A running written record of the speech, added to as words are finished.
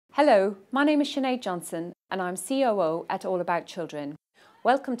Hello, my name is Sinead Johnson and I'm COO at All About Children.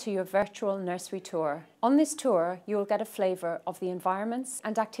 Welcome to your virtual nursery tour. On this tour, you will get a flavour of the environments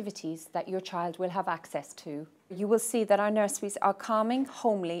and activities that your child will have access to. You will see that our nurseries are calming,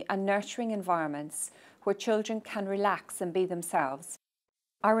 homely and nurturing environments where children can relax and be themselves.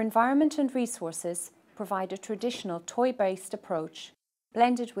 Our environment and resources provide a traditional toy-based approach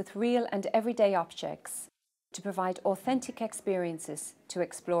blended with real and everyday objects to provide authentic experiences to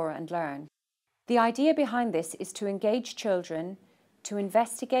explore and learn. The idea behind this is to engage children, to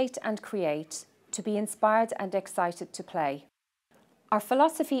investigate and create, to be inspired and excited to play. Our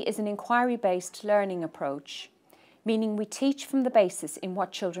philosophy is an inquiry-based learning approach, meaning we teach from the basis in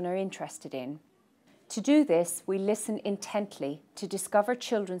what children are interested in. To do this, we listen intently to discover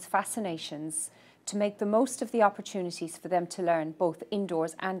children's fascinations, to make the most of the opportunities for them to learn both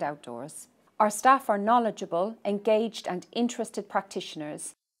indoors and outdoors. Our staff are knowledgeable, engaged and interested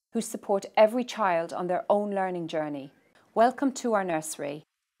practitioners who support every child on their own learning journey. Welcome to our nursery.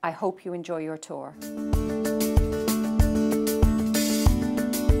 I hope you enjoy your tour.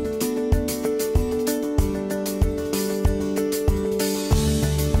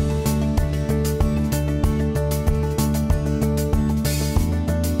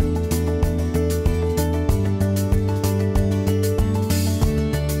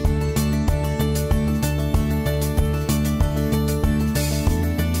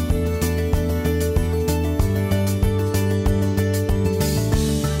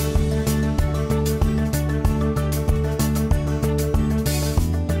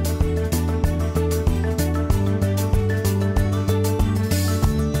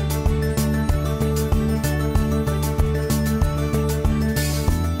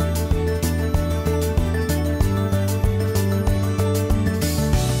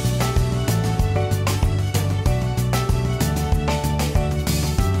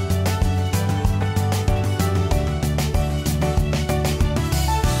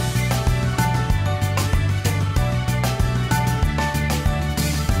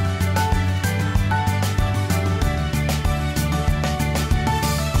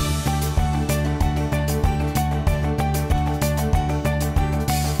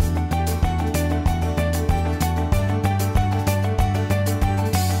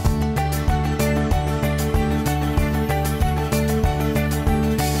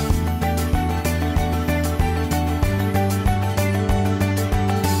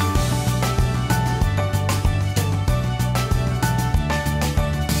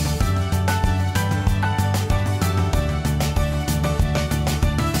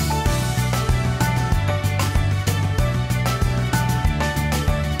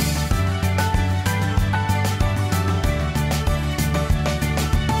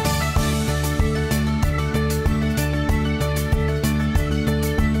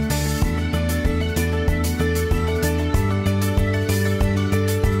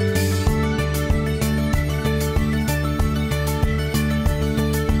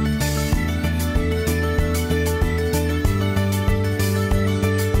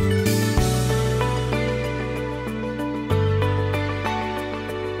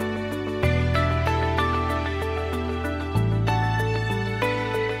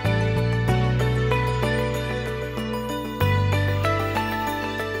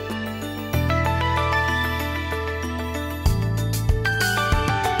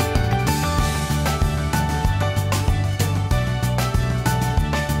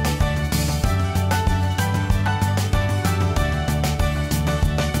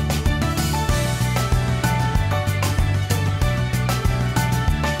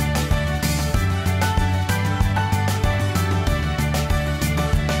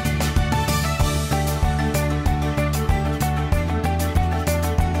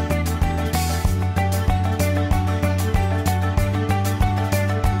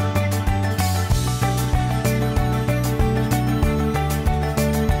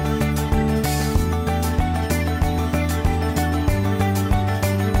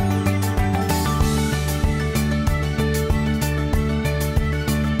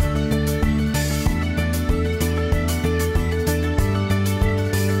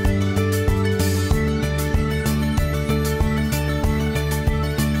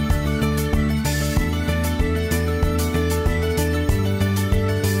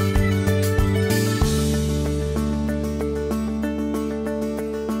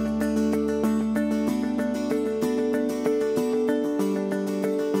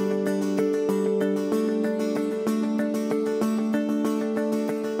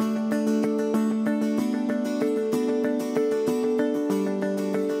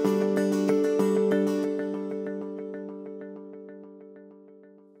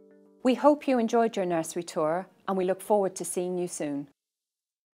 We hope you enjoyed your nursery tour and we look forward to seeing you soon.